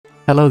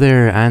Hello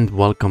there and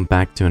welcome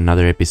back to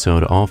another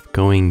episode of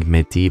Going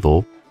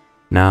Medieval.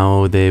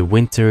 Now the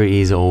winter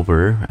is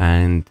over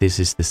and this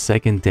is the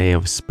second day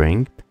of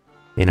spring.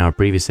 In our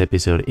previous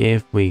episode,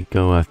 if we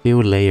go a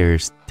few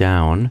layers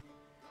down,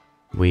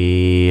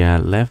 we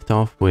left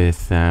off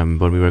with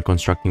when we were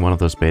constructing one of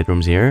those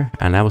bedrooms here,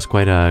 and that was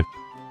quite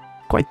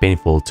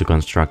painful to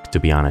construct, to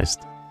be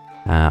honest.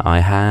 I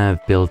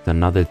have built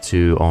another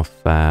two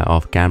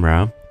off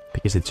camera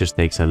because it just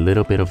takes a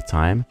little bit of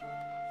time.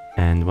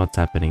 And what's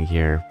happening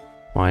here?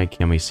 Why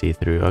can we see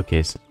through?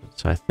 Okay, so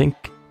I think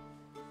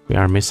we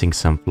are missing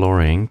some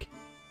flooring,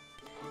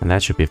 and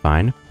that should be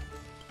fine.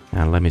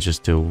 And let me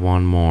just do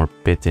one more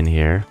bit in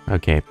here.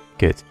 Okay,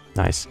 good,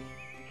 nice.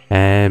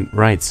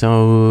 Right,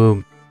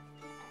 so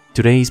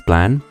today's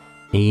plan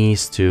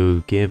is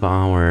to give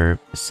our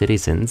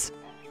citizens,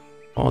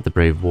 all the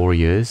brave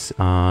warriors,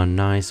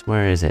 nice,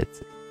 where is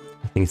it?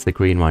 I think it's the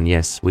green one.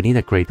 Yes, we need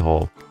a great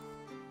hall,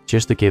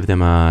 just to give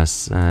them a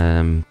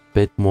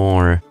bit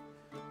more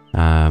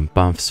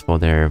buffs for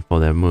their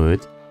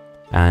mood.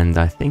 And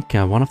I think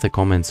one of the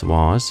comments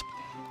was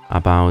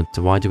about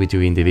why do we do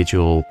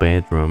individual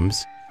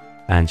bedrooms,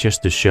 and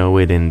just to show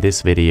it in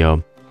this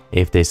video,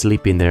 if they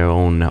sleep in their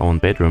own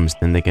bedrooms,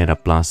 then they get a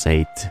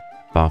 +8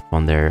 buff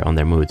on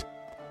their mood,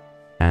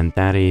 and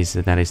that is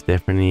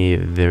definitely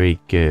very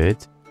good.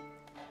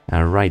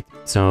 Right,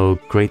 so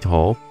great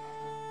hall.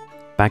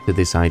 Back to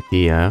this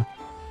idea.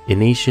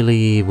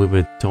 Initially we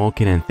were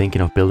talking and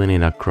thinking of building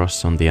it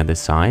across on the other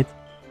side,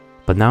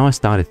 but now I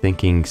started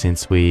thinking,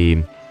 since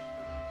we're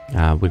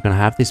gonna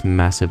have this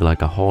massive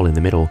like a hall in the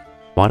middle,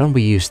 why don't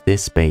we use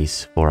this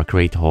space for a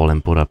great hall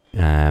and put up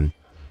a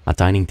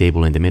dining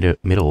table in the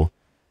middle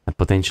and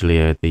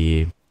potentially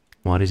the,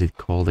 what is it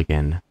called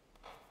again?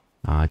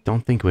 I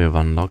don't think we have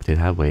unlocked it,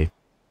 have we?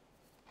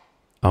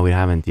 Oh, we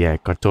haven't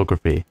yet.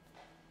 Cartography.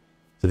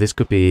 So this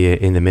could be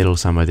in the middle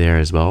somewhere there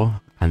as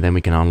well, and then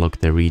we can unlock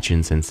the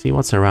regions and see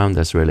what's around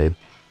us really.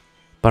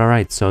 But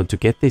alright, so to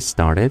get this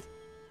started,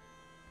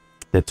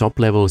 the top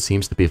level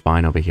seems to be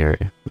fine over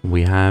here.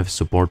 We have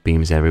support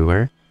beams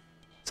everywhere,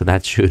 so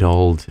that should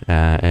hold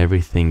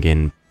everything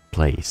in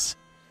place.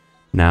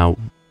 Now,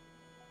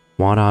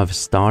 what I've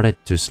started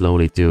to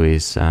slowly do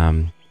is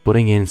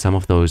putting in some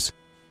of those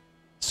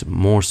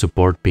more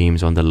support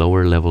beams on the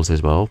lower levels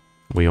as well.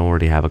 We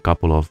already have a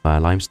couple of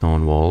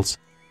limestone walls,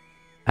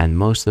 and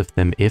most of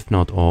them, if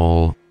not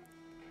all,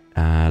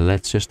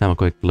 let's just have a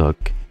quick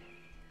look.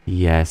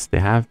 Yes, they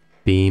have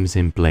beams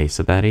in place,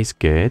 so that is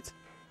good.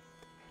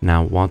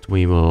 Now what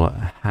we will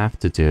have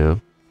to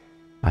do,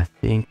 I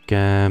think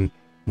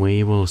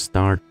we will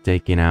start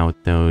taking out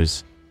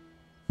those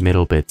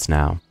middle bits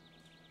now.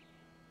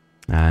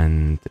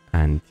 And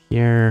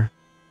here.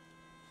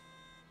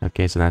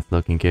 Okay, so that's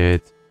looking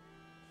good.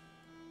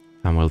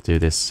 And we'll do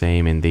the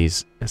same in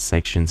these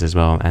sections as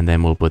well, and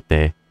then we'll put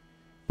the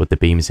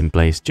beams in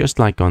place, just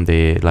like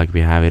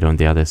we have it on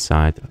the other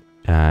side.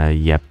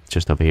 Yep,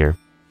 just over here.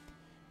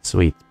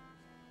 Sweet.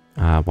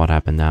 What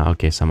happened now?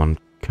 Okay, someone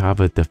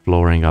covered the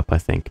flooring up, I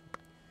think.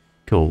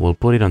 Cool, we'll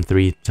put it on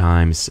 3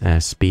 times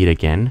speed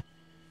again.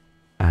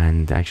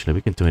 And actually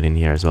we can do it in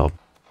here as well.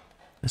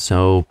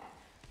 So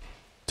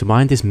to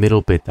mine this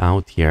middle bit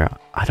out here,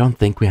 I don't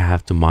think we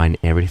have to mine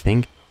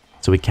everything,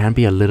 so we can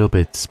be a little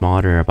bit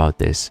smarter about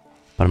this,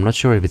 but I'm not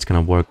sure if it's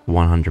gonna work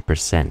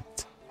 100%.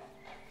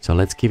 So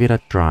let's give it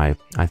a try.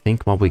 I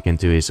think what we can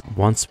do is,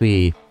 once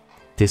we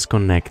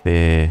disconnect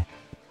it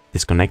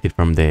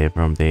from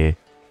the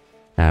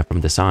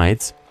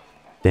sides,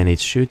 then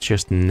it should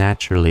just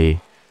naturally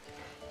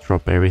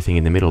drop everything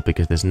in the middle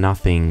because there's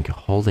nothing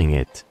holding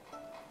it.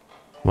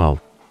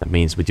 Well, that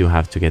means we do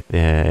have to get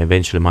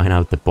eventually mine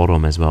out the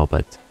bottom as well,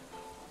 but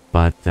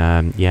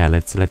yeah,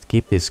 let's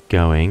keep this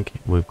going.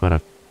 We've got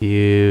a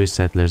few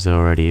settlers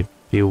already,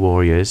 few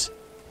warriors.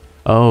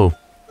 Oh,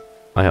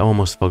 I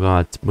almost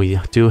forgot. We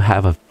do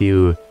have a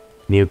few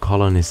new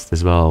colonists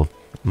as well.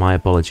 My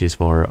apologies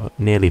for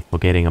nearly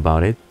forgetting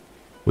about it.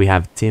 We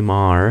have Tim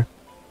R,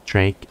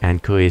 Drake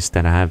and Kuis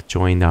that have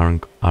joined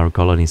our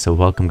colony, so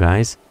welcome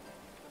guys.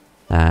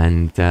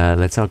 And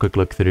let's have a quick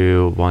look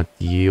through what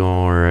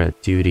your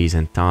duties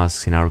and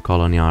tasks in our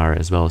colony are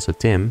as well. So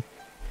Tim,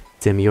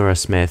 you're a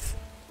smith.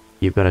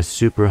 You've got a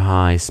super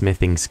high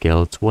smithing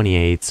skill,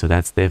 28, so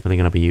that's definitely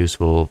going to be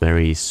useful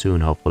very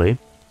soon, hopefully.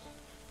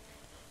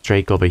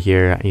 Drake over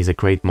here, he's a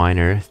great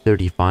miner,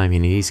 35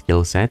 in his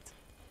skill set,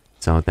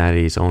 so that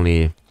is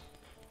only,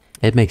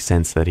 it makes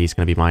sense that he's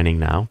going to be mining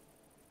now.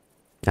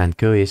 And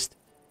Kuis,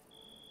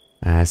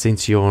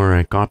 since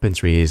your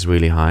carpentry is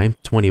really high,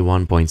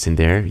 21 points in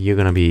there, you're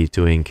gonna be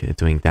doing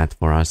that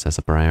for us as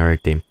a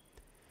priority.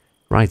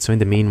 Right, so in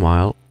the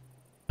meanwhile,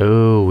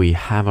 oh, we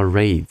have a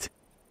raid.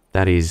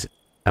 That is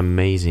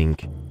amazing.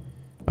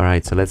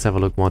 Alright, so let's have a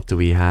look. What do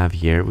we have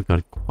here? We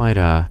got quite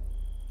a...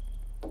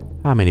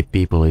 How many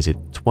people is it?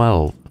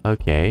 12.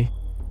 Okay.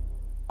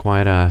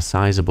 Quite a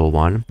sizable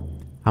one.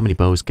 How many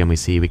bows can we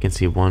see? We can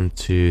see 1,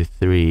 2,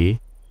 3.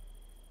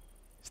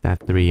 Is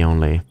that 3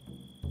 only?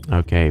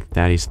 Okay,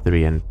 that is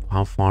 3. And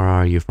how far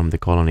are you from the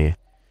colony?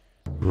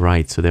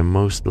 Right, so they're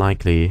most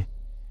likely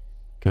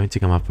going to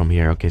come up from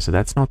here. Okay, so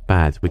that's not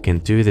bad. We can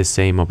do the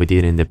same what we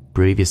did in the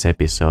previous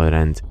episode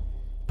and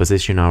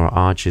position our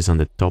archers on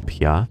the top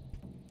here.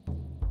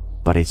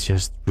 But it's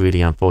just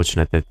really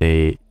unfortunate that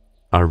they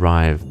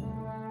arrive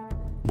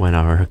when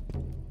our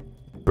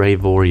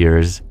brave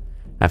warriors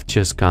have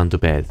just gone to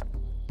bed.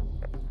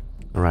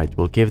 Alright,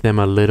 we'll give them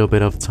a little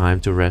bit of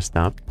time to rest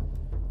up.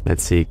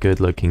 Let's see,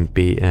 good looking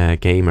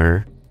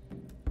gamer.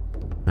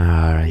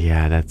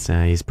 Yeah, that's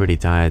he's pretty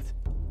tired.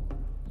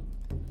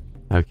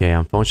 Okay,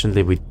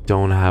 unfortunately we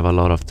don't have a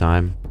lot of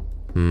time.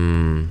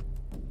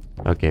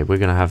 Okay, we're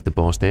gonna have to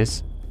pause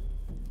this.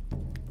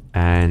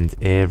 And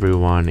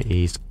everyone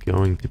is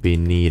going to be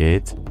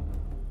needed.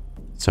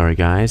 Sorry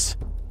guys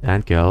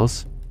and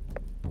girls.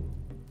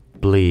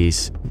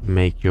 Please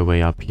make your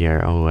way up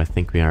here. Oh, I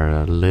think we are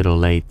a little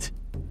late.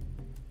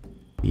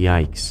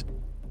 Yikes.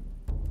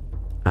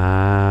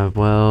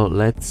 Well,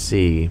 let's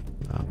see.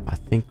 I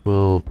think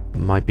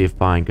might be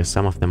fine because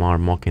some of them are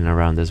mocking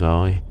around as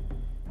well.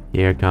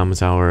 Here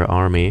comes our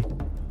army.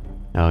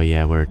 Oh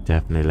yeah, we're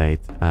definitely late.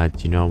 Do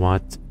you know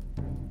what?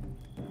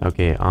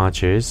 Okay,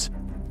 archers.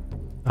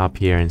 Up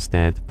here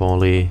instead.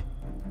 Polly.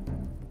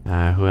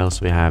 Who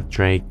else we have?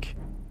 Drake.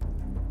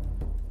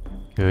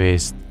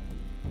 Quist.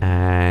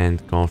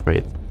 And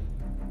Confred.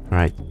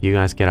 Alright, you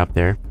guys get up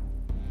there.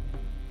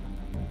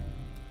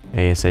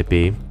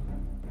 ASAP.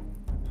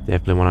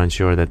 Definitely want to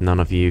ensure that none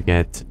of you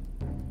get...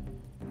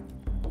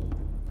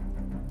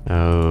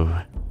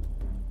 Oh.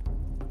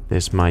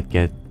 This might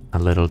get a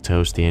little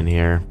toasty in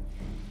here.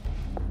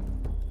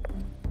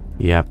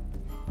 Yep.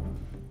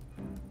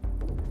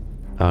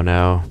 Oh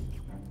no.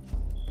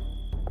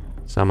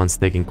 Someone's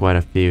taking quite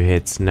a few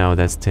hits. No,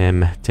 that's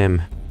Tim.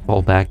 Tim,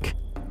 fall back.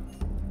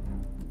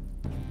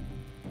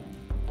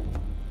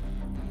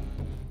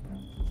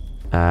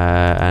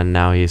 And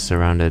now he's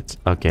surrounded.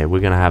 Okay, we're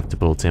gonna have to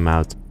pull Tim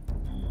out.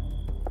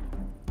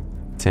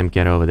 Tim,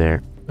 get over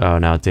there. Oh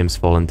no, Tim's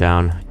fallen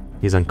down.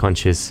 He's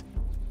unconscious.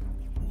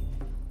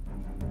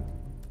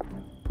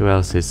 Who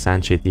else is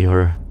Sanchit?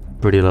 You're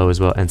pretty low as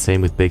well. And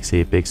same with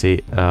Bixie.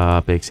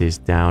 Bixie's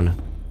down.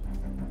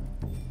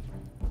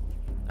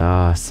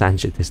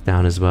 Sanchit is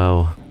down as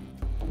well.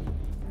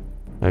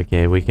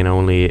 Okay, we can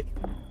only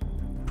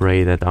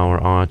pray that our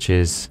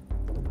archers...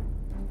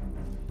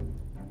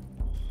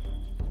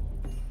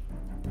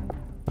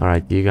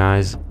 Alright, you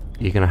guys,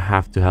 you're gonna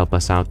have to help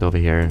us out over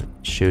here.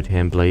 Shoot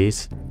him,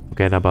 please.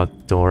 Forget about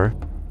the door.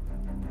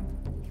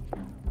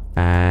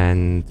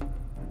 And...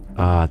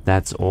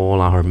 that's all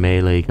our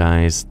melee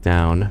guys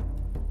down.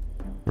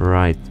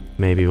 Right,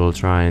 maybe we'll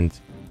try and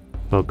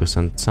focus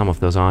on some of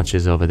those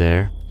archers over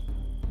there.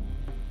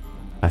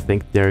 I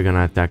think they're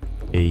gonna attack...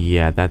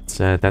 yeah,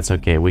 that's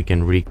okay. We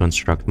can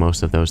reconstruct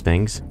most of those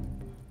things.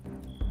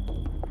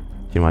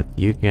 You know what?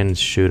 You can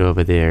shoot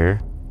over there.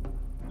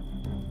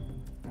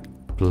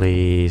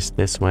 Please,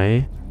 this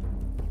way.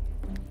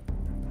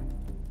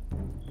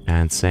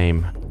 And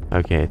same.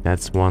 Okay,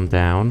 that's one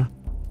down.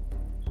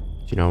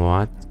 You know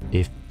what?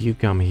 If you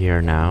come here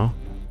now...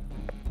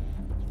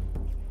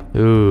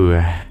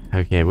 Ooh,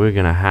 okay, we're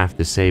gonna have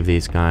to save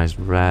these guys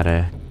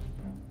rather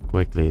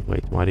quickly.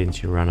 Wait, why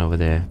didn't you run over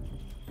there?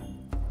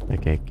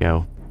 Okay,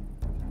 go.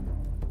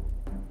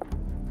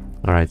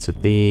 Alright, so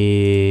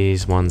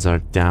these ones are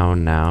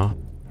down now.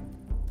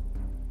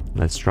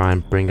 Let's try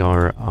and bring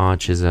our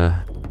archers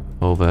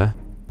over.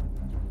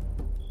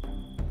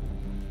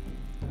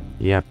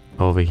 Yep,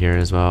 over here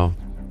as well.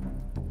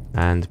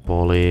 And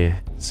Polly,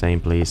 same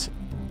please.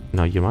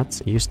 No,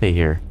 you stay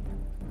here.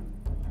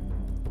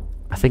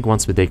 I think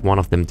once we take one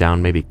of them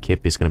down, maybe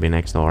Kip is gonna be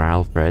next or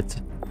Alfred.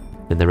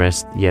 Then the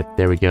rest, yep,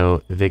 there we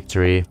go,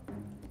 victory.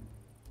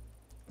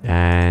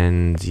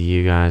 And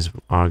you guys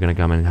are gonna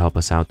come and help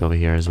us out over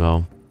here as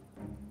well.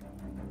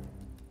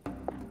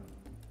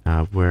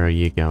 Where are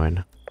you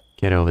going?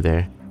 Get over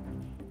there.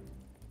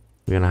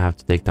 We're gonna have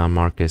to take down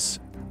Marcus.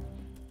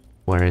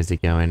 Where is he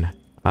going?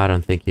 I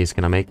don't think he's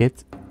gonna make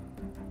it.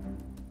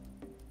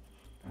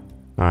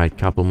 Alright,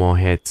 couple more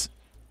hits.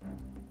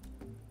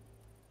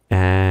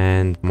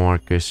 And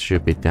Marcus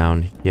should be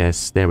down.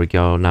 Yes, there we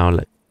go. Now,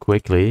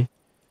 quickly.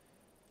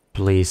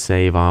 Please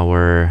save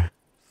our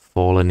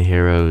fallen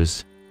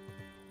heroes.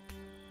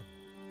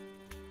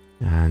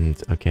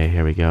 And, okay,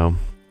 here we go.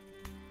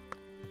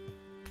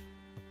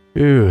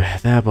 Ooh,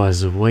 that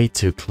was way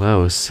too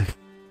close.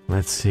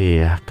 Let's see,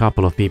 a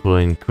couple of people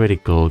in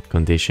critical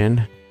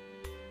condition.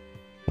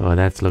 Oh,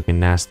 that's looking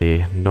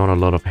nasty. Not a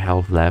lot of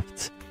health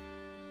left.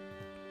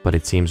 But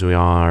it seems we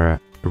are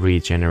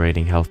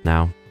regenerating health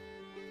now.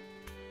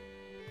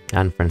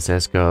 And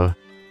Francesco...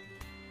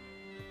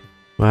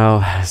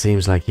 Well,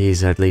 seems like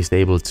he's at least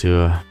able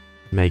to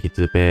make it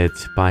to the bed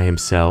by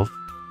himself.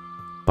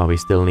 But we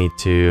still need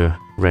to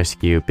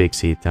rescue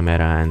Pixie,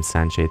 Tamara and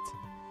Sanchit.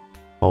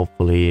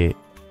 Hopefully,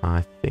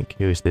 I think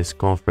who's this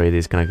Confred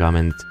is gonna come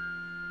and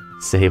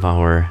save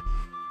our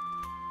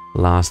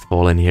last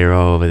fallen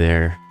hero over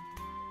there.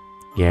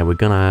 Yeah, we're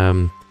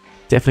gonna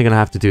definitely gonna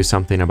have to do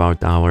something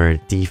about our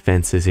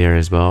defenses here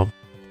as well.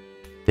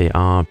 They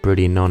are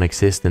pretty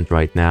non-existent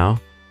right now.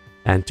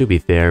 And to be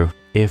fair,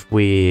 if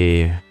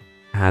we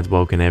had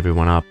woken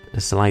everyone up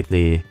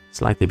slightly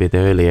bit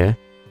earlier,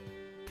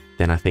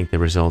 then I think the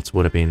results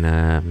would have been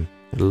a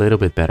little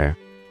bit better.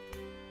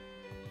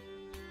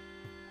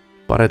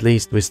 But at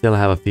least we still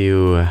have a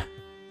few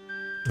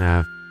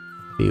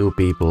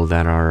people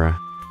that are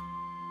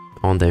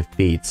on their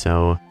feet,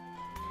 so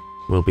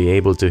we'll be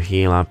able to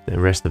heal up the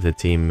rest of the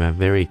team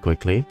very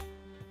quickly.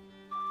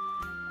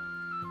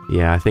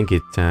 Yeah, I think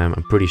it.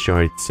 I'm pretty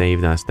sure it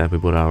saved us that we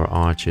put our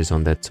archers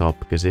on the top,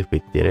 because if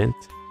we didn't,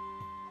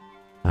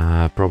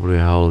 probably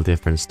a whole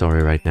different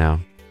story right now.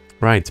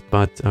 Right,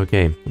 but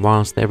okay,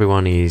 whilst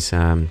everyone is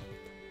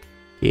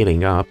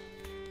healing up,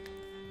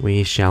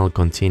 we shall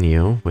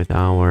continue with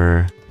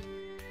our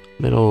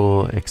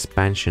little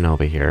expansion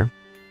over here.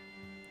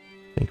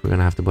 I think we're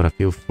gonna have to put a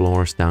few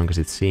floors down, because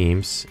it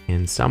seems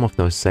in some of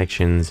those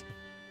sections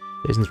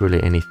there isn't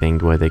really anything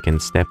where they can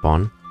step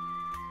on.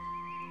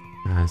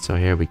 So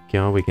here we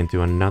go, we can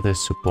do another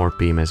support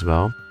beam as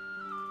well.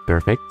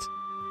 Perfect.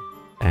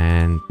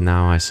 And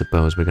now I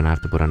suppose we're gonna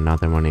have to put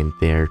another one in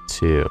there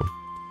too.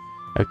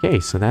 Okay,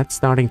 so that's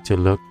starting to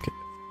look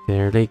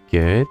fairly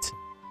good.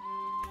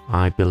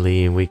 I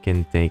believe we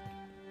can take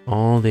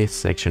all this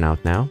section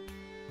out now.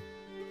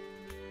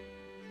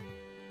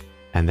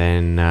 And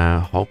then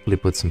hopefully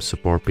put some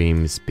support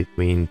beams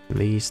between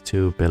these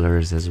two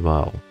pillars as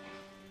well.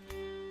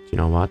 You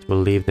know what,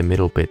 we'll leave the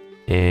middle bit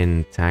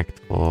intact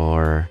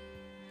for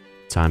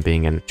time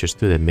being and just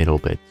do the middle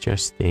bit,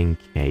 just in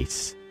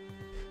case.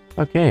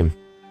 Okay.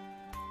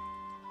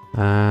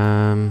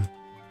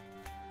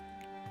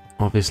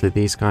 Obviously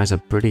these guys are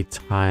pretty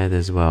tired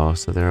as well,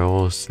 so they're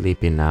all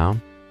sleeping now.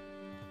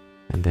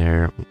 And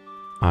they're...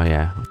 oh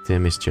yeah,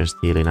 Tim is just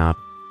healing up.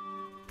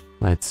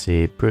 Let's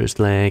see, bruised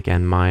leg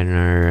and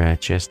minor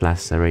chest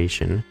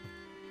laceration.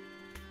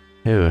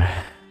 Ooh.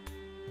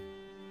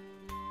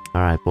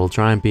 Alright, we'll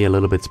try and be a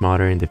little bit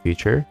smarter in the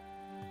future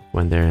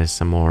when there's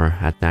some more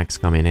attacks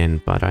coming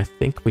in, but I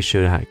think we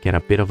should get a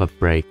bit of a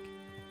break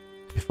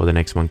before the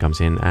next one comes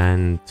in.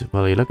 And,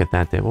 well, you look at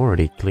that, they've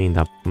already cleaned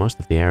up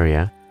most of the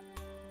area.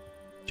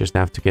 Just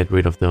have to get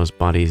rid of those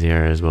bodies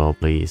here as well,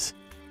 please.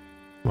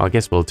 Well, I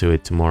guess we'll do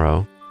it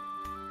tomorrow.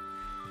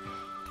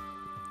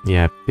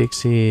 Yeah,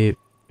 Pixie,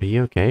 are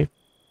you okay?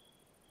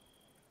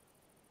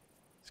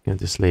 He's going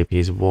to sleep.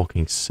 He's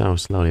walking so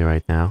slowly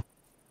right now.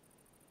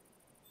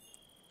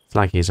 It's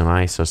like he's on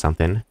ice or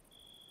something.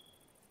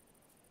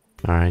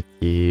 Alright,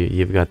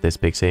 you've got this,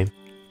 Pixie.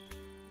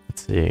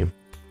 Let's see.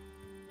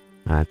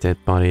 Dead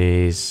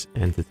bodies,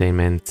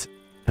 entertainment.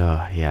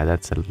 Oh, yeah,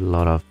 that's a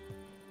lot of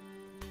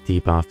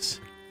debuffs.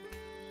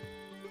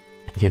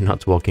 You're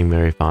not walking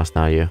very fast,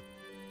 are you?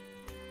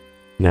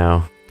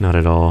 No, not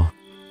at all.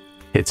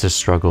 It's a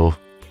struggle.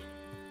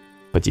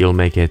 But you'll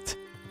make it.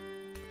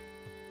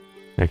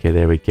 Okay,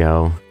 there we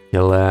go.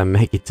 He'll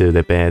make it to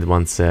the bed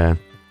once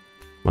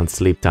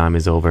sleep time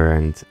is over,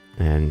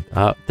 and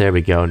oh, there we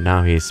go.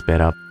 Now he's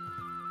sped up.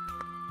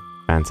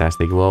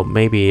 Fantastic. Well,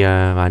 maybe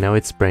I know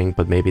it's spring,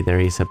 but maybe there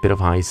is a bit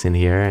of ice in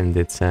here, and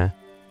it's you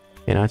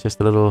know, just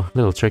a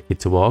little tricky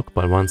to walk.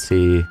 But once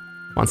he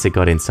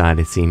got inside,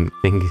 it seemed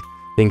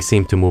things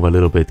seemed to move a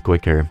little bit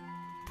quicker.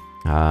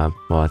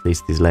 Well, at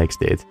least his legs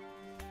did.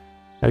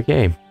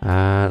 Okay,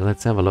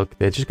 let's have a look.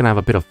 They're just gonna have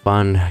a bit of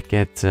fun,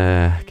 get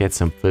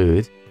some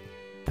food,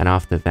 and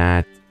after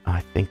that,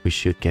 I think we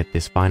should get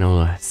this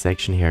final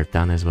section here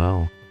done as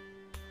well.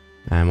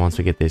 And once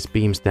we get these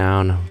beams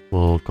down,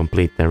 we'll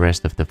complete the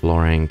rest of the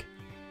flooring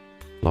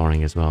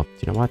as well. Do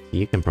you know what?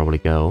 You can probably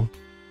go.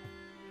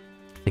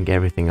 I think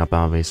everything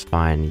above is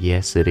fine.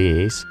 Yes, it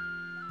is.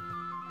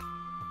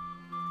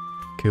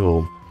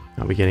 Cool.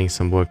 Are we getting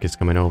some workers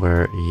coming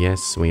over?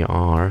 Yes, we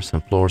are.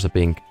 Some floors are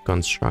being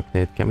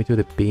constructed. Can we do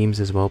the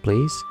beams as well,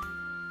 please?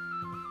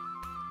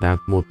 That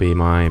would be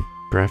my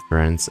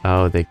preference.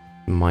 Oh, they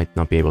might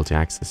not be able to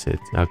access it.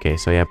 Okay,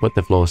 so yeah, put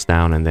the floors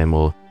down and then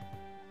we'll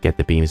get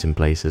the beams in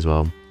place as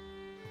well.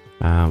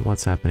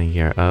 What's happening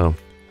here? Oh,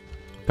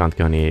 can't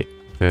go any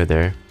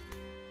further.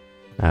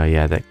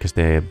 Yeah, because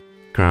the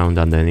ground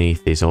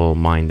underneath is all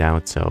mined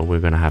out, so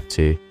we're gonna have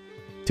to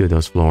do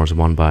those floors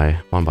one by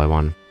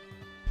one.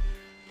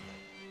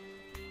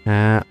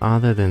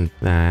 Other than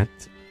that,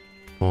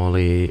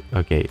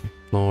 okay,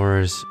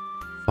 floors,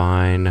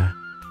 fine.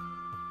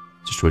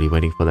 Just really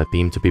waiting for that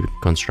beam to be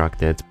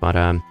constructed, but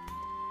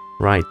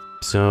right,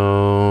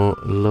 so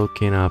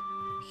looking up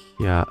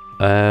here.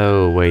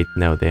 Oh, wait,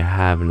 no, they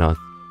have not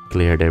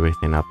cleared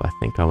everything up. I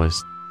think I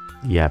was,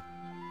 yeah,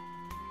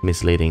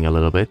 misleading a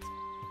little bit.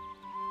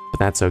 But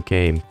that's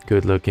okay.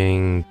 Good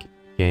looking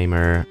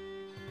gamer.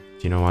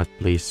 Do you know what?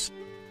 Please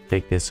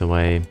take this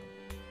away.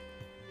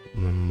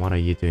 What are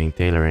you doing?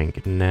 Tailoring.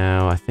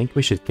 No, I think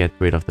we should get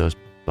rid of those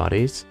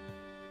bodies.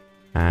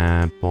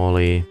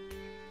 Polly,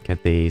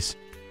 get these.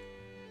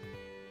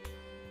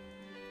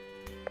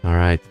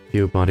 Alright,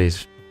 few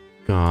bodies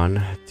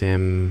gone.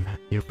 Tim,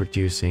 you're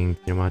producing.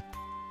 You know what?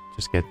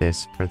 Just get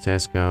this.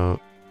 Francesco,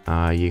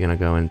 you're gonna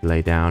go and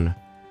lay down.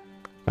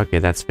 Okay,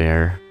 that's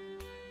fair.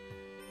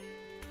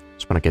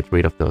 Just wanna get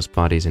rid of those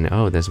bodies. And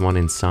oh, there's one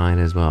inside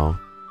as well.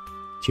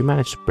 Did you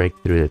manage to break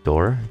through the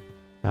door?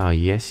 Oh,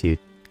 yes, you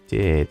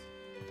did.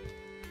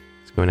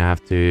 It's going to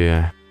have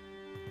to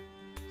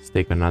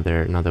stick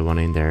another one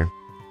in there.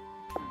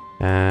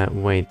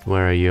 Wait,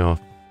 where are you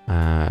off?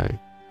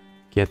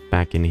 Get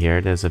back in here.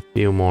 There's a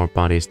few more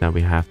bodies that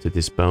we have to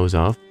dispose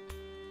of.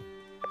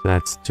 So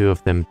that's 2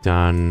 of them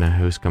done.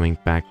 Who's coming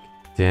back?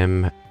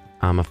 Tim,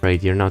 I'm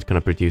afraid you're not going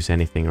to produce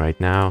anything right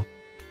now.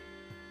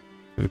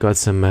 We've got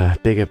some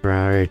bigger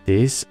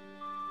priorities.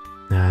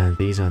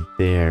 These are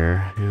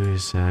there.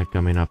 Who's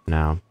coming up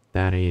now?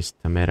 That is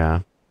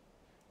Tamera.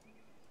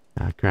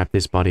 Grab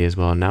this body as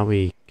well. Now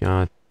we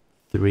got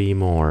 3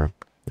 more.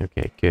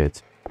 Okay,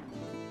 good.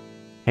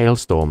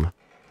 Hailstorm.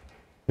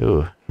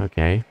 Ooh,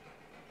 okay.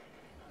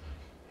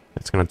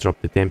 That's gonna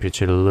drop the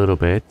temperature a little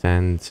bit,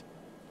 and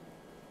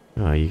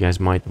you guys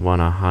might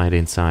wanna hide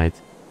inside.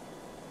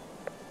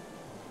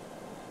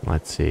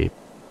 Let's see.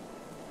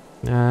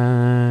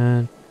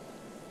 No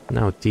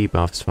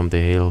debuffs from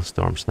the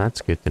hailstorms.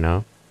 That's good to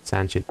know.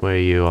 Sanchit, where are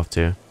you off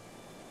to?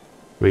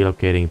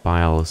 Relocating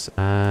piles.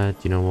 Do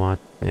you know what?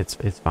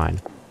 It's fine.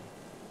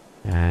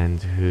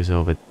 And who's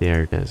over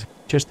there? There's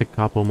just a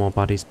couple more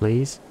bodies,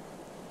 please.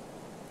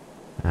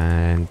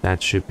 And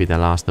that should be the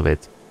last of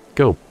it.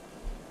 Go.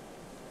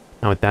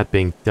 Now with that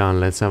being done,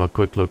 let's have a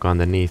quick look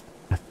underneath.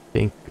 I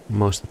think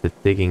most of the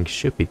digging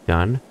should be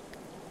done.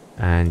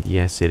 And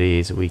yes, it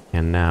is. We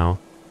can now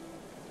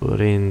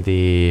put in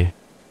the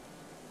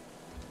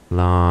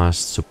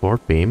last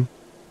support beam.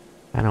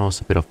 And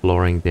also a bit of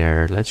flooring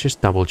there. Let's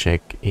just double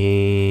check.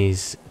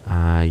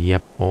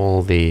 Yep,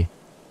 all the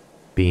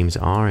beams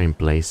are in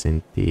place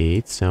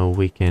indeed. So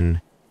we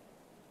can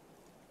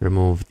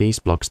remove these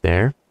blocks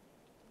there.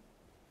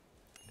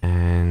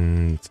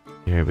 And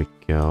here we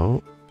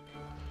go.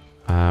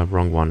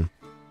 Wrong one.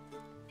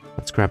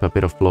 Let's grab a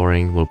bit of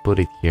flooring. We'll put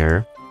it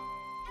here.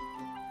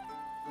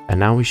 And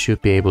now we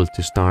should be able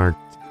to start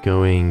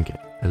going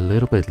a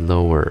little bit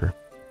lower.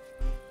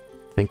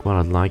 I think what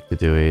I'd like to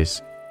do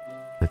is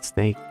let's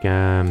take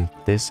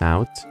this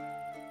out.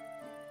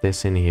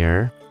 This in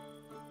here.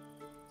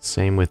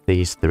 Same with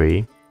these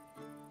 3.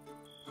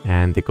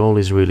 And the goal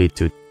is really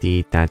to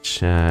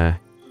detach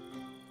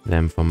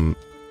them from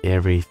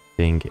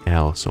everything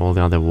else, all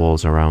the other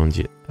walls around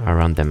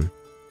them.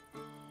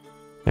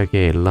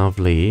 Okay,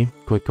 lovely.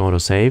 Quick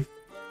autosave.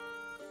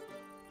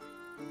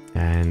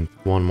 And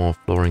 1 more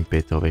flooring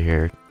bit over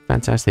here.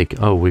 Fantastic.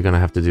 Oh, we're gonna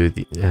have to do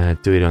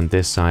it on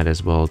this side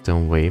as well,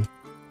 don't we?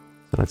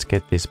 So let's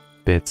get these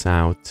bits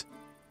out.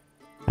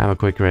 Have a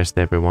quick rest,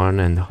 everyone,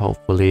 and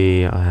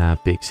hopefully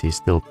Pixie's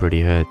still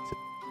pretty hurt.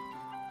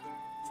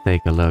 Let's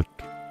take a look.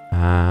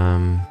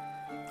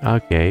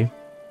 Okay.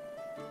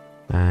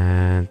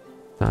 And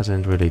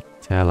doesn't really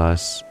tell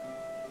us.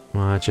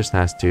 Well, it just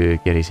has to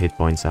get his hit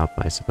points up,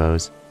 I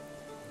suppose.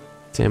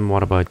 Tim,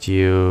 what about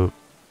you?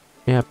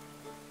 Yep.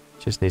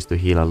 Just needs to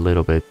heal a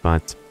little bit,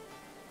 but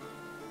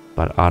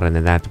other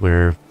than that,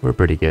 we're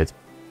pretty good.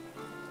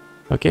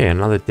 Okay,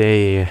 another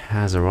day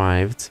has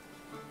arrived.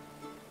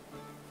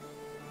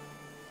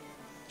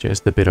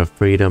 Just a bit of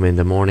freedom in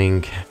the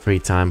morning, free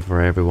time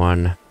for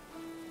everyone.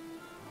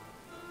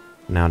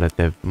 Now that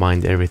they've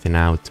mined everything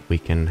out, we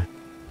can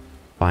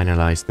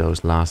finalize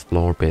those last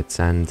floor bits,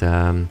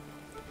 and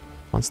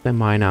once they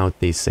mine out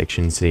these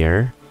sections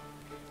here,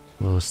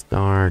 we'll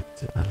start.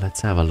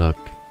 Let's have a look.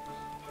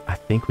 I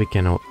think we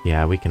can.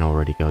 Yeah, we can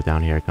already go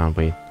down here, can't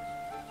we?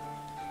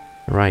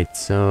 Right.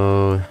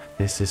 So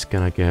this is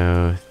gonna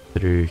go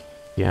through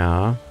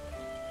here.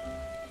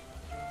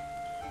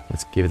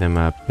 Let's give them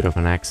a bit of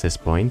an access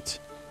point,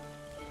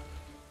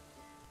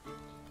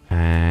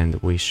 and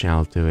we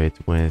shall do it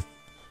with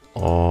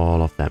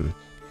all of them,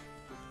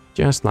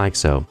 just like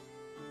so.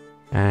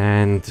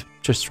 And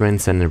just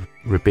rinse and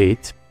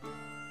repeat.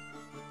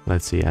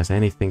 Let's see, has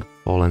anything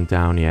fallen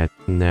down yet?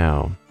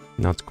 No,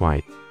 not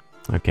quite.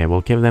 Okay,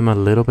 we'll give them a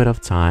little bit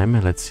of time.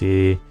 Let's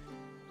see.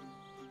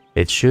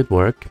 It should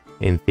work,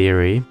 in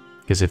theory,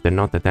 because if they're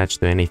not attached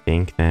to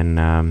anything,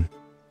 then,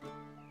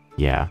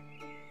 yeah.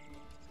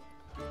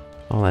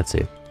 Well, that's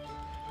it.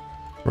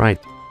 Right.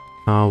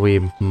 Are we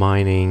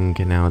mining?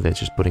 Now they're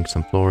just putting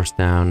some floors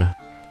down.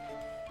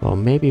 Well,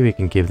 maybe we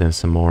can give them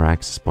some more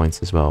access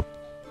points as well.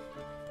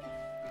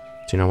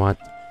 Do you know what?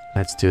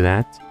 Let's do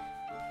that.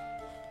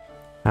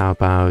 How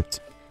about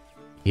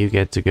you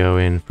get to go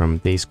in from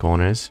these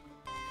corners,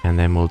 and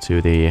then we'll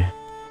do the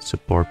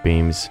support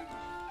beams.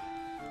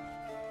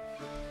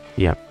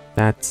 Yep,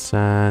 that's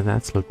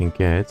looking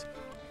good.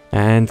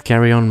 And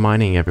carry on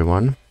mining,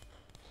 everyone.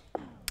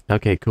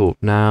 Okay, cool.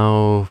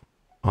 Now,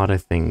 other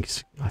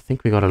things. I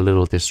think we got a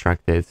little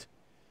distracted.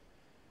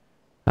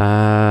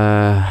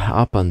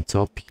 Up on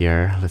top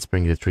here, let's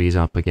bring the trees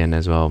up again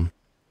as well.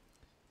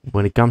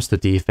 When it comes to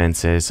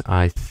defenses,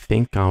 I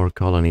think our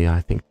colony,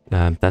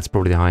 that's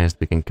probably the highest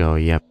we can go.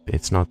 Yep,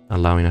 it's not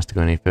allowing us to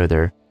go any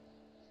further.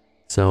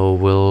 So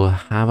we'll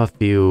have a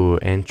few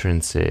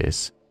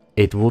entrances.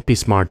 It would be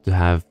smart to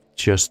have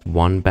just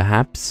one,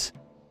 perhaps.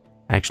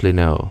 Actually,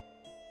 no.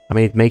 I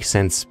mean, it makes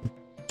sense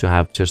to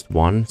have just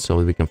one,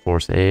 so we can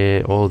force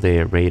all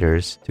the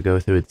raiders to go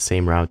through the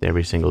same route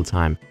every single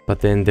time. But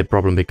then the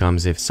problem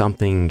becomes if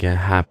something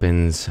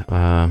happens,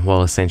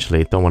 well,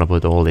 essentially, don't want to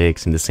put all the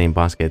eggs in the same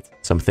basket.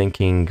 So I'm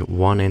thinking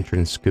one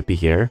entrance could be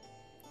here,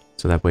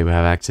 so that way we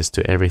have access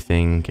to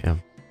everything,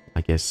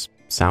 I guess,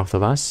 south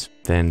of us.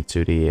 Then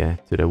to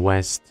the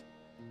west,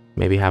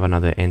 maybe have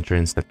another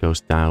entrance that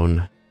goes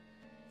down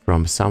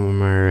from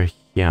somewhere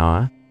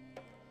here.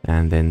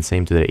 And then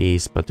same to the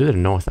east, but to the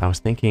north, I was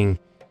thinking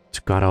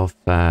to cut off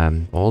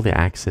all the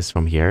access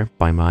from here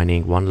by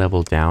mining one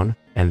level down.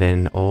 And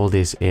then all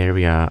this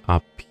area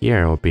up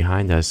here or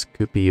behind us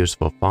could be used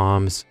for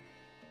farms.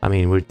 I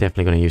mean, we're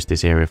definitely going to use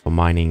this area for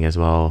mining as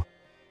well.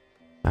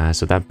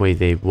 So that way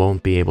they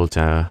won't be able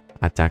to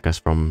attack us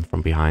from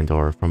behind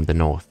or from the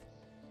north.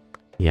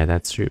 Yeah,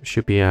 that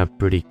should be a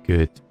pretty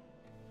good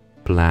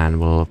plan.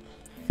 We'll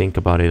think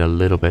about it a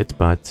little bit,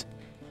 but...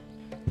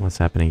 what's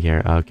happening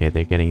here? Okay,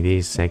 they're getting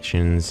these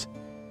sections.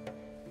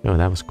 Oh,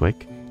 that was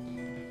quick.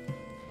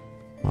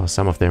 Well,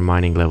 some of their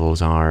mining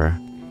levels are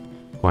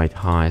quite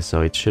high,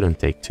 so it shouldn't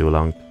take too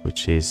long,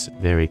 which is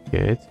very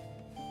good.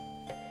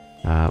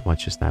 What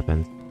just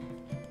happened?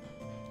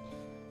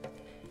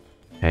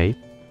 Hey.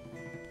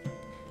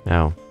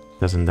 No,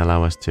 doesn't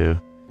allow us to...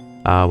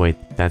 oh, wait,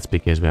 that's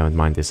because we haven't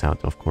mined this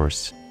out, of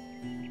course.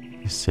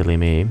 Silly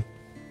me.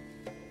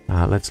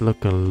 Let's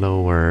look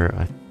lower.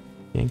 I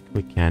think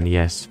we can,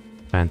 yes.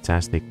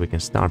 Fantastic, we can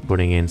start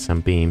putting in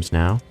some beams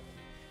now.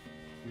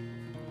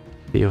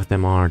 A few of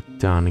them are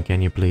done.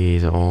 Can you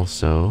please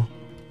also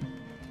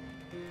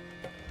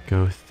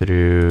go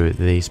through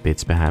these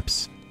bits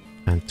perhaps?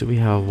 And do we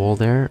have a wall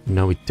there?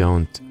 No, we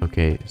don't.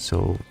 Okay,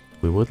 so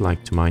we would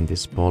like to mine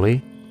this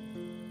poly.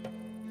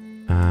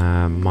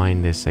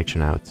 Mine this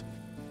section out.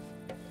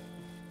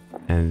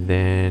 And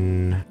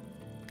then,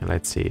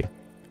 let's see.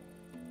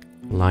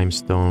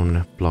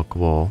 Limestone block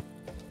wall.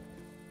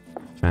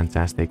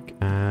 Fantastic.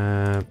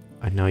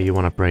 I know you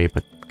want to pray,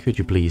 but could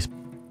you please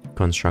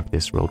construct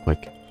this real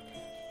quick?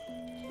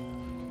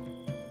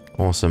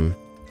 Awesome.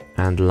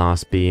 And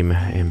last beam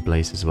in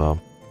place as well.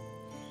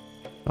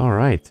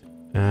 Alright.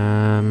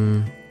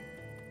 I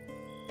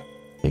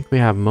think we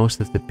have most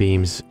of the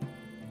beams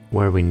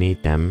where we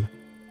need them.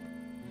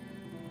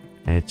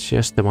 It's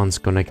just the ones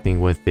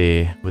connecting with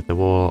the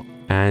wall.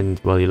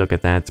 And, well, you look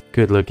at that.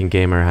 Good looking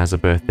gamer has a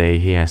birthday.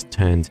 He has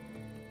turned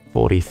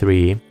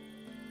 43.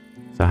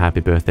 So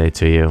happy birthday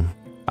to you.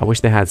 I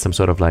wish they had some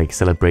sort of like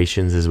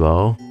celebrations as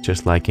well,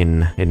 just like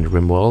in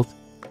RimWorld,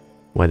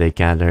 where they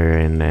gather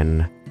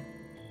and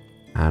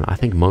I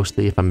think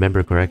mostly, if I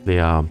remember correctly,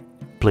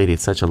 played it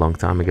such a long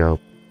time ago,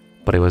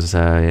 but it was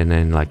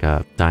in like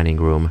a dining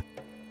room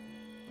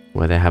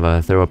where they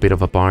have throw a bit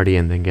of a party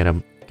and then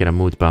get a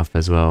mood buff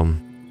as well.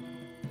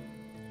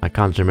 I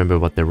can't remember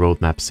what the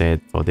roadmap said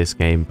for this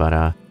game,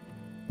 but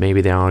maybe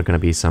there are gonna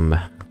be some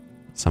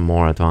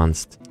more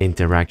advanced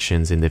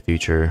interactions in the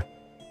future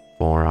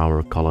for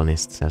our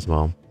colonists as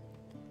well.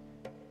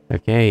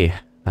 Okay,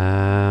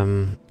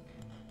 another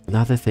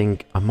thing,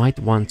 I might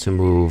want to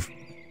move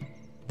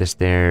the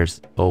stairs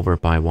over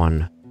by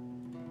one,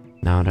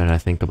 now that I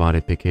think about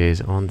it, because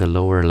on the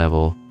lower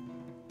level,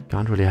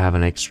 can't really have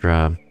an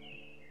extra,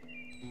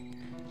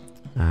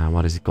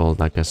 what is it called,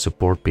 like a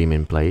support beam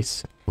in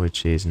place,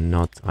 which is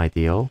not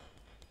ideal.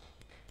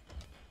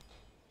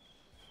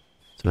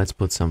 So let's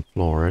put some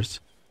floors.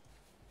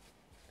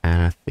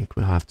 And I think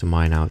we'll have to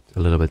mine out a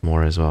little bit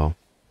more as well.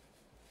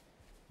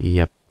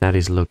 Yep, that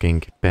is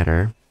looking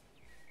better.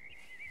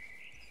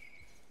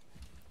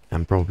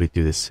 And probably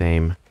do the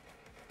same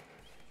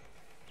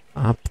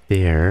up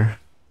there.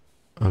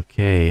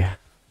 Okay.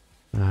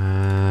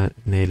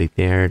 Nearly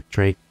there.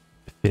 Drake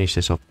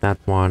finishes off that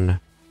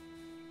one.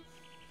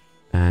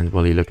 And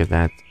well, you look at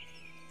that.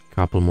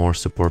 Couple more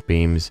support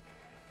beams.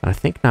 And I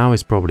think now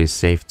is probably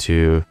safe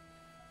to...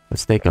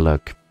 let's take a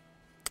look.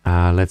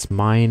 Let's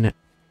mine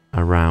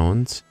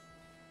around,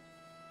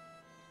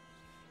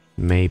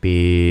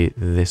 maybe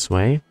this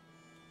way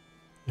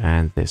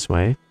and this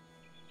way,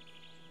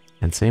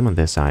 and same on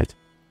this side.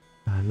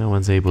 No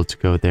one's able to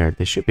go there.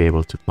 They should be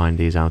able to mine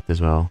these out as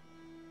well.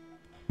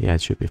 Yeah,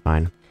 it should be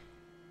fine.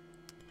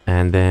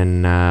 And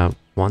then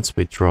once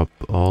we drop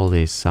all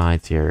these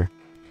sides here,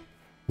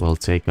 we'll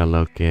take a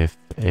look if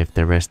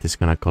the rest is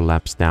gonna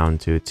collapse down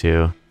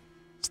to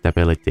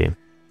stability.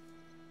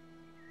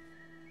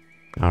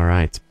 All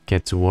right,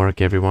 get to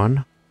work,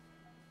 everyone.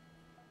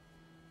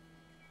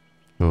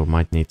 Oh,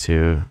 might need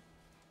to...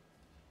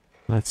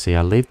 let's see,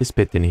 I'll leave this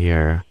bit in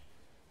here.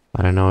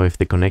 I don't know if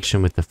the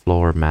connection with the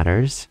floor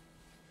matters.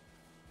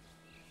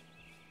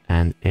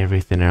 And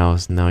everything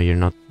else, no, you're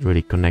not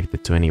really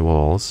connected to any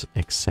walls,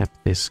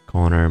 except this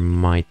corner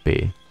might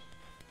be.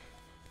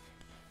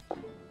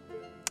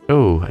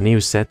 Oh, a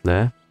new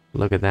settler.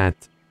 Look at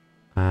that.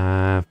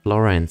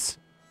 Florence.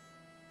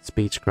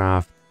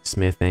 Speechcraft,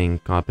 smithing,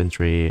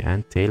 carpentry,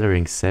 and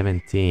tailoring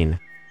 17.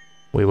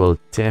 We will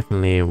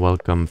definitely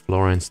welcome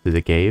Florence to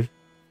the cave.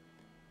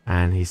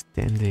 And his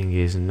tending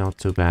is not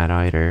too bad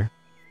either.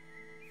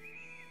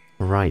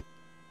 Right.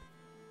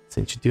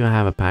 since you do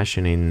have a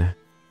passion in a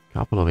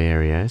couple of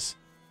areas,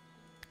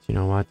 you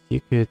know what, you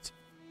could...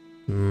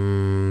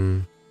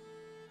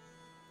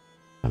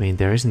 I mean,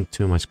 there isn't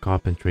too much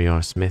carpentry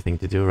or smithing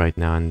to do right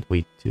now, and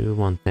we do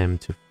want them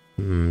to,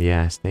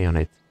 yeah, stay on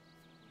it.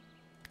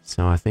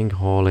 So I think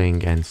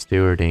hauling and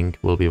stewarding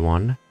will be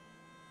one.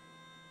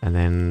 And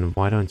then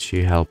why don't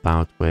you help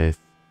out with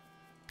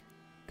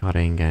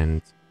cutting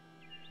and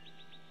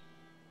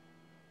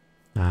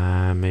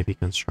maybe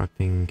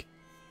constructing.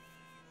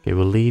 Okay,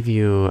 we'll leave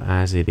you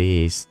as it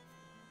is.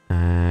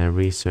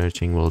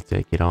 Researching will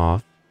take it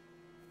off.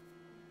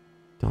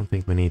 Don't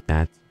think we need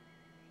that.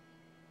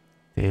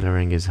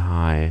 Tailoring is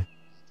high.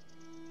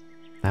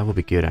 That would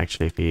be good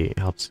actually if he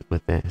helps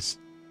with this.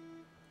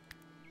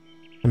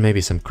 And maybe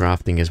some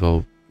crafting as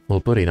well.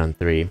 We'll put it on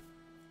 3.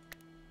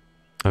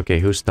 Okay,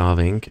 who's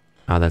starving?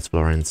 Ah, that's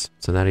Florence.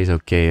 So that is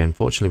okay.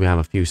 Unfortunately, we have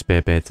a few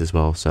spare beds as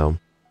well, so...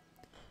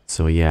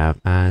 So yeah,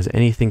 has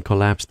anything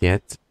collapsed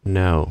yet?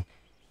 No.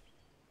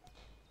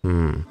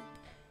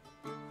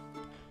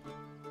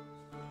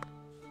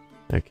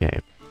 Okay,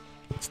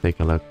 let's take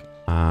a look.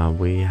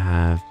 We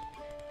have...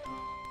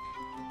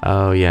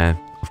 Oh yeah,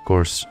 of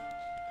course.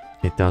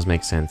 It does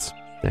make sense.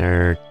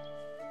 They're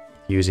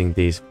using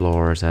these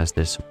floors as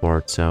their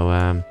support,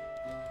 so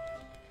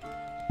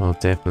we'll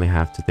definitely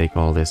have to take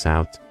all this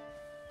out.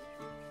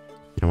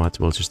 You know what,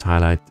 we'll just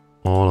highlight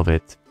all of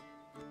it.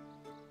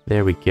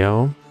 There we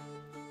go.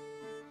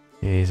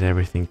 Is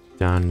everything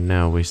done?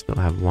 No, we still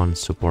have one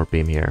support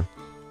beam here.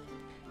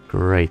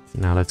 Great,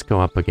 now let's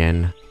go up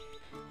again.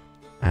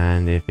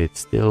 And if it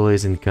still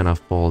isn't gonna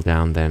fall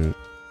down, then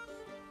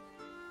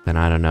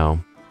I don't know.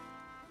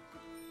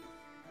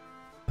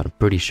 But I'm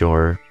pretty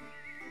sure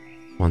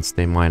once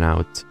they mine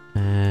out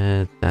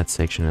that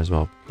section as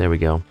well. There we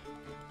go.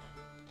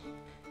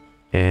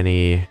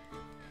 Any...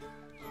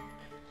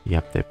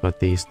 Yep, they've got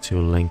these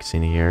 2 links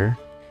in here.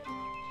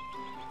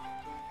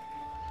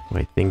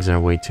 Wait, things are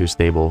way too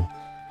stable.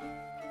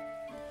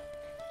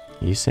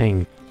 Are you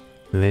saying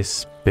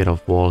this bit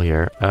of wall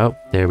here? Oh,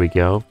 there we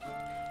go.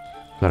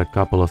 Got a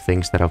couple of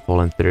things that have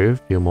fallen through. A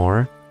few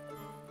more.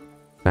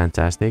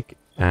 Fantastic.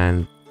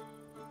 And...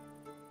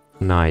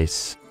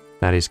 Nice.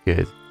 That is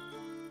good.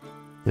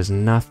 There's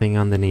nothing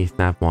underneath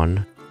that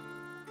one.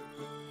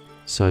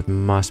 So it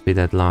must be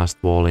that last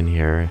wall in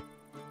here.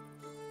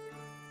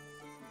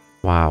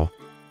 Wow.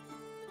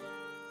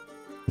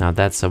 Now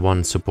that's a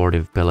one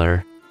supportive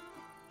pillar.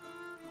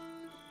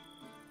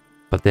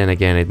 But then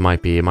again, it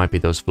might be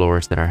those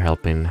floors that are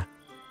helping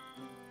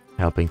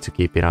to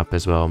keep it up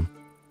as well.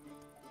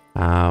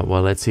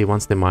 Well, let's see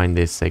once they mine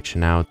this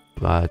section out,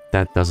 but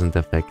that doesn't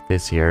affect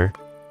this here.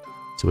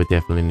 So we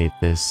definitely need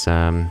this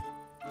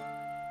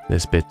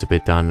this bit to be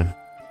done.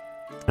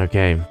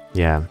 Okay,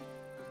 yeah.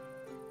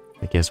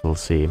 I guess we'll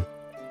see.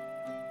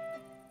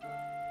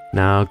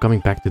 Now, coming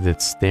back to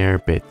that stair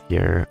bit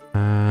here.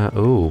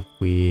 Oh,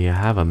 we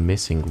have a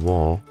missing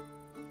wall.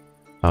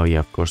 Oh yeah,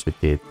 of course we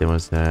did. There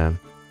was a...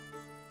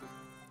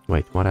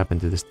 Wait, what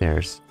happened to the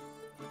stairs?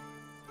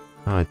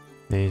 Oh,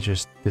 they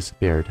just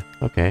disappeared.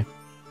 Okay.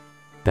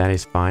 That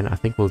is fine. I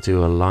think we'll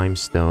do a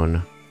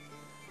limestone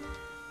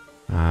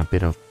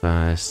bit of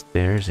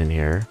stairs in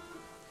here.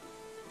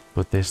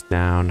 Put this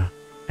down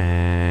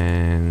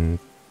and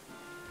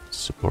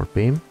support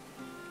beam.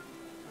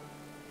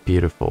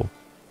 Beautiful.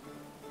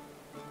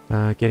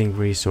 Getting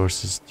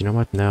resources. You know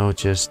what? No,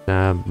 just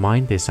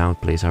mine this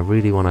out, please. I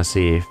really want to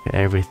see if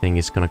everything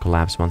is going to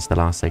collapse once the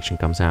last section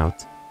comes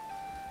out.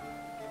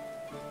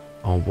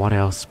 Oh, what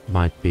else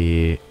might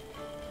be...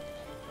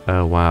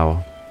 Oh,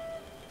 wow.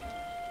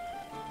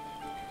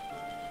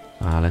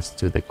 Let's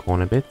do the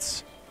corner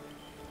bits.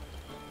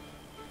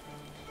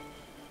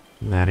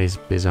 That is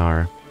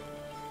bizarre.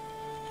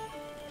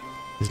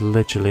 There's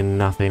literally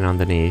nothing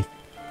underneath.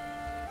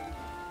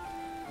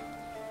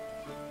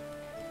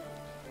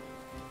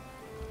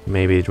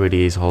 Maybe it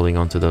really is holding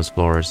onto those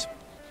floors.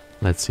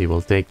 Let's see,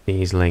 we'll take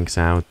these links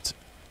out.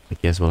 I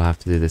guess we'll have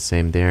to do the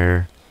same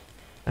there.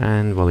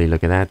 And, well, you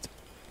look at that.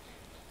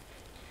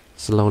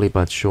 Slowly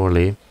but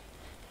surely,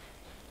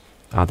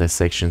 other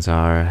sections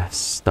are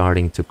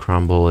starting to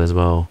crumble as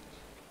well.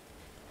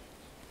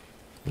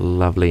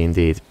 Lovely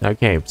indeed.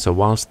 Okay, so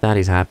whilst that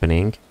is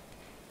happening,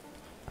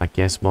 I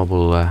guess what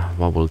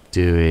we'll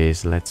do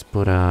is let's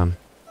put a...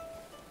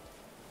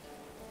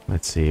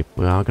 Let's see,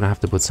 we are gonna have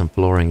to put some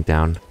flooring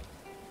down.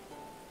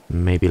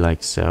 Maybe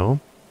like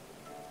so.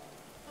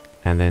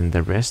 And then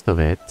the rest of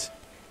it...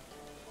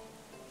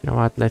 You know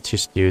what, let's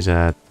just use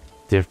a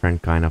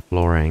different kind of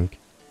flooring.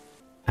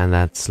 And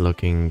that's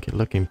looking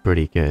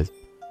pretty good.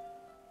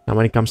 Now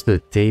when it comes to the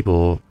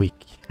table, we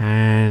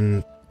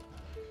can...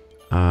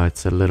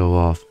 it's a little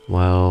off.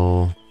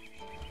 Well...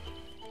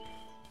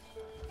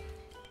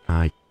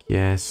 I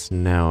guess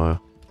no.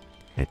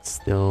 It's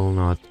still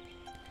not...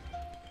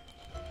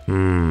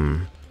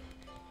 Well,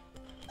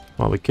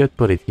 we could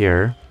put it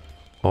here.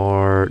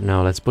 Or,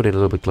 no, let's put it a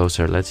little bit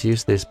closer. Let's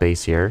use this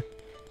base here.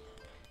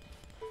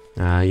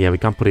 Yeah, we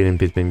can't put it in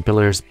between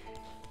pillars.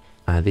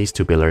 These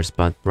 2 pillars,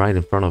 but right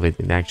in front of it,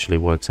 it actually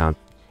works out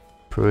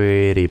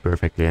pretty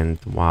perfectly. And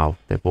wow,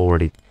 they've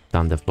already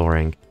done the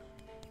flooring.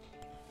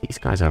 These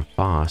guys are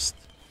fast.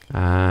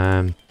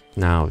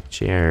 Now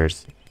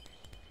chairs.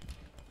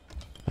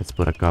 Let's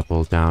put a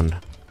couple down.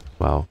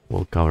 Well,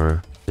 we'll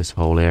cover this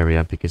whole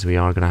area because we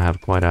are gonna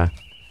have quite a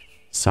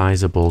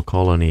sizable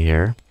colony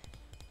here.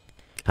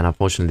 And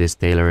unfortunately this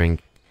tailoring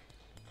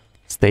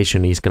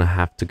station is gonna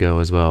have to go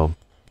as well.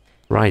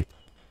 Right.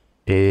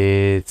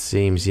 It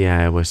seems,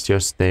 yeah, it was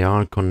just they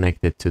are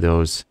connected to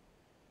those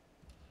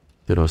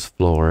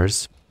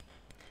floors.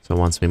 So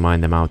once we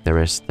mine them out, the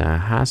rest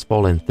has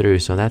fallen through.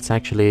 So that's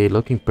actually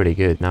looking pretty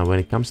good. Now when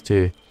it comes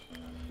to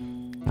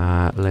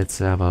let's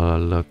have a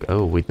look.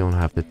 Oh, we don't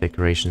have the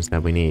decorations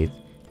that we need.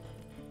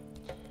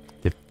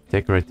 The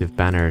decorative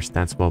banners,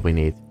 that's what we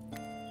need.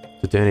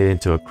 To turn it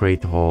into a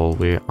crate hall,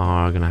 we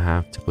are gonna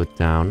have to put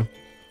down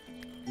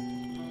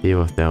a few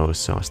of those.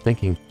 So I was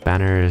thinking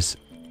banners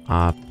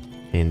up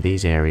in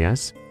these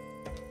areas.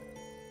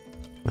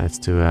 Let's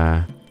do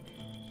a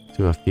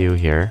few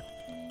here.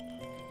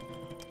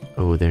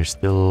 Oh, there's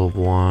still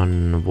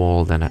one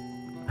wall that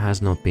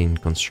has not been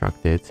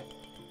constructed.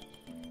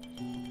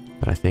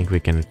 But I think we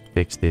can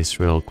fix this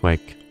real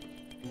quick.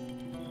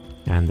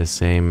 And the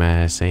same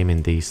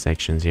in these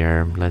sections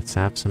here. Let's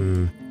have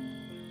some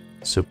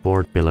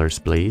support pillars,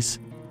 please.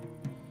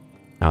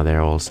 Now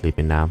they're all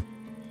sleeping now.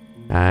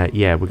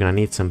 Yeah, we're gonna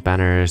need some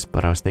banners,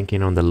 but I was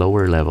thinking on the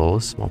lower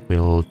levels, what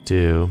we'll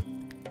do,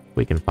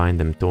 we can find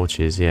them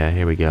torches. Yeah,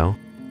 here we go.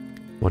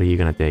 What are you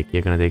gonna take?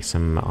 You're gonna take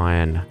some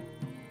iron.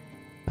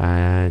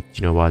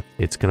 You know what?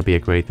 It's gonna be a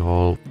great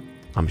haul.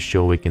 I'm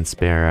sure we can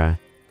spare a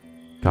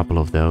couple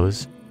of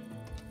those.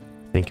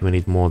 I think we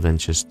need more than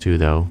just 2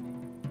 though.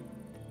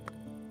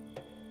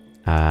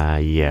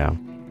 Yeah.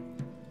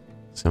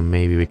 So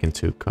maybe we can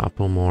do a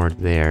couple more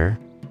there.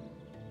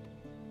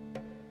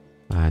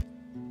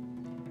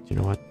 You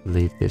know what?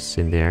 Leave this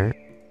in there.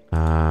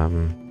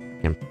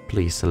 And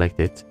please select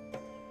it.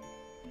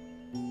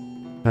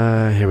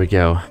 Here we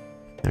go.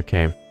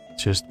 Okay.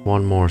 Just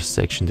one more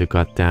section to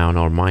cut down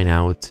or mine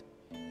out.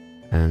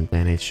 And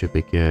then it should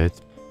be good.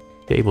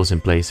 Tables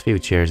in place, few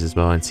chairs as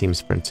well. And it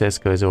seems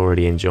Francesco is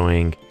already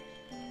enjoying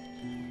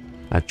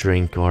a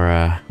drink or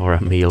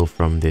a meal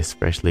from this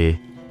freshly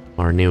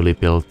or newly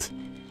built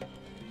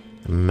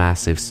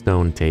massive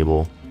stone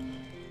table.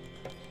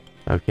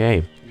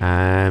 Okay,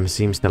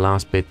 seems the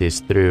last bit is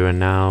through, and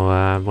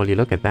now well, you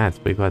look at that,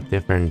 we've got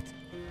different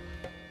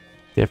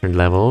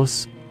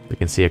levels we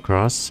can see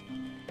across,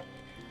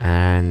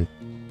 and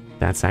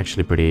that's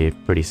actually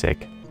pretty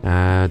sick.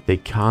 They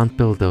can't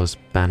build those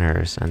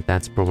banners, and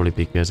that's probably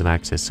because of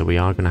access, so we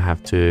are gonna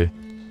have to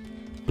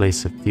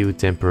place a few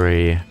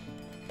temporary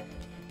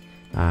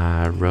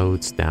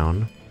roads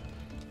down.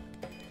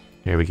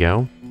 Here we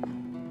go.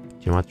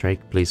 Do you want Drake?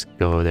 Please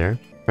go over there.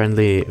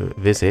 Friendly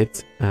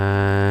visit.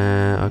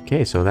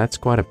 Okay, so that's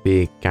quite a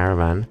big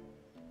caravan.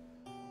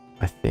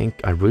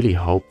 I really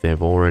hope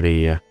they've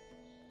already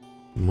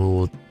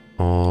moved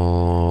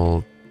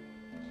all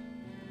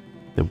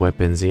the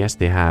weapons. Yes,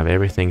 they have.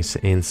 Everything's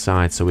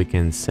inside, so we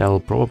can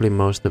sell probably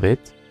most of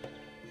it.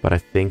 But I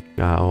think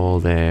all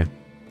the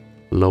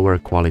lower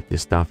quality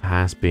stuff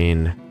has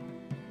been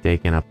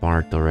taken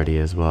apart already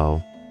as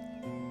well.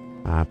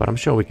 But I'm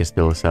sure we can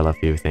still sell a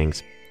few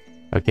things.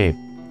 Okay,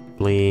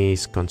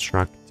 please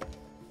construct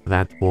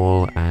that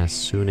wall as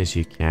soon as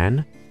you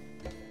can.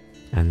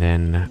 And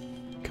then a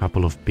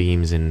couple of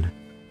beams in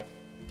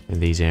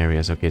these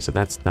areas. Okay, so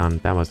that's done.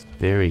 That was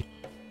very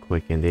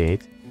quick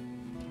indeed.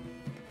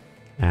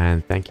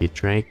 And thank you,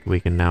 Drake.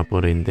 We can now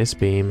put in this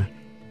beam.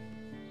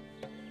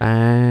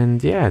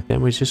 And yeah,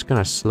 then we're just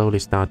gonna slowly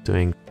start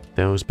doing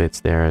those bits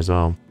there as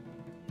well.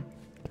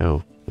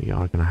 Oh, we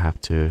are gonna have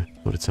to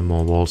put some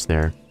more walls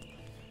there.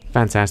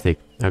 Fantastic.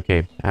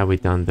 Okay, have we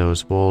done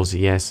those walls?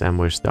 Yes, and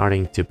we're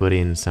starting to put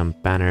in some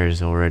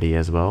banners already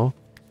as well.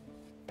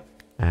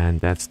 And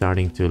that's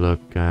starting to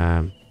look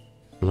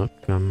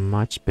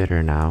much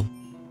better now.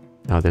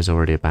 Oh, there's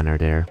already a banner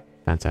there.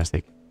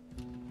 Fantastic.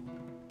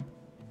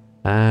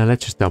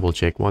 Let's just double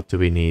check. What do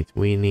we need?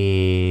 We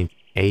need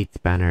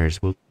 8 banners.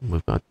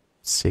 We've got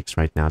 6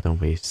 right now, don't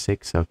we?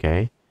 6,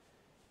 okay.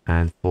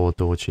 And 4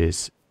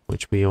 torches,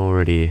 which we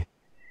already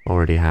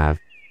have.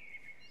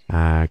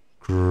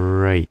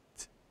 Great.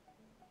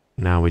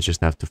 Now we just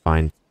have to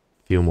find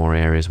a few more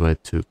areas where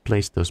to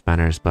place those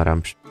banners, but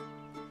I'm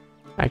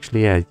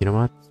actually, yeah, you know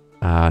what?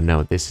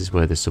 No, this is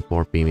where the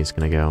support beam is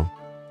gonna go.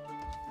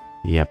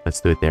 Yep, let's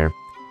do it there.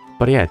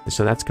 But yeah,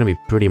 so that's gonna be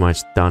pretty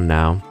much done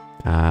now.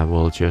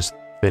 We'll just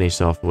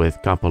finish off with a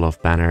couple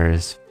of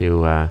banners,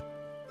 few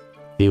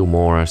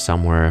more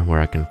somewhere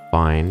where I can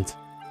find.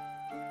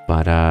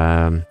 But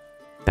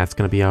that's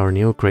gonna be our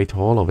new Great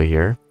Hall over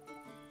here.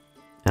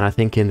 And I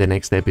think in the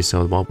next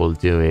episode what we'll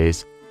do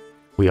is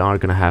we are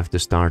gonna have to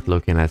start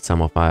looking at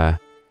some of our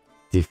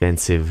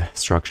defensive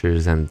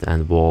structures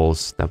and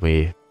walls that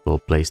we will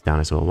place down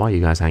as well. Why are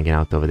you guys hanging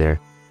out over there?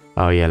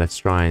 Oh yeah, let's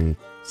try and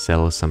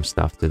sell some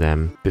stuff to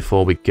them.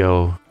 Before we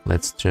go,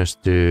 let's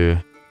just do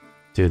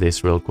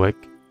this real quick.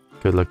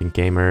 Good looking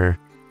gamer.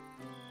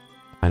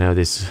 I know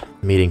this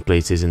meeting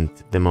place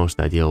isn't the most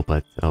ideal,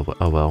 but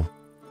oh well.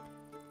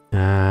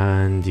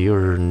 And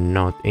you're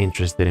not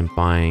interested in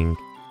buying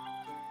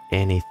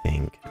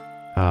anything.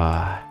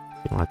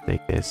 You want to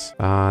take this.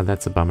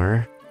 That's a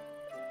bummer.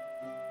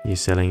 You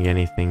selling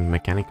anything?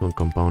 Mechanical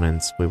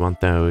components. We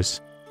want those.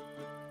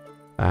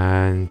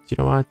 And you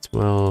know what?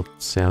 We'll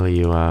sell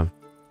you a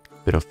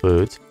bit of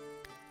food.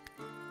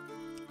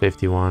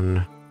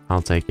 51.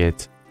 I'll take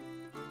it.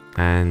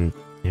 And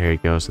here you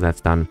go. So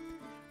that's done.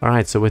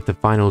 Alright, so with the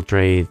final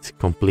trade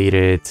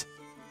completed,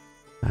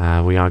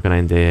 we are gonna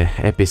end the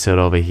episode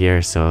over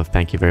here. So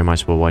thank you very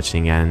much for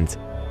watching, and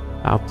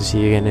I hope to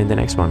see you again in the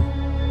next one.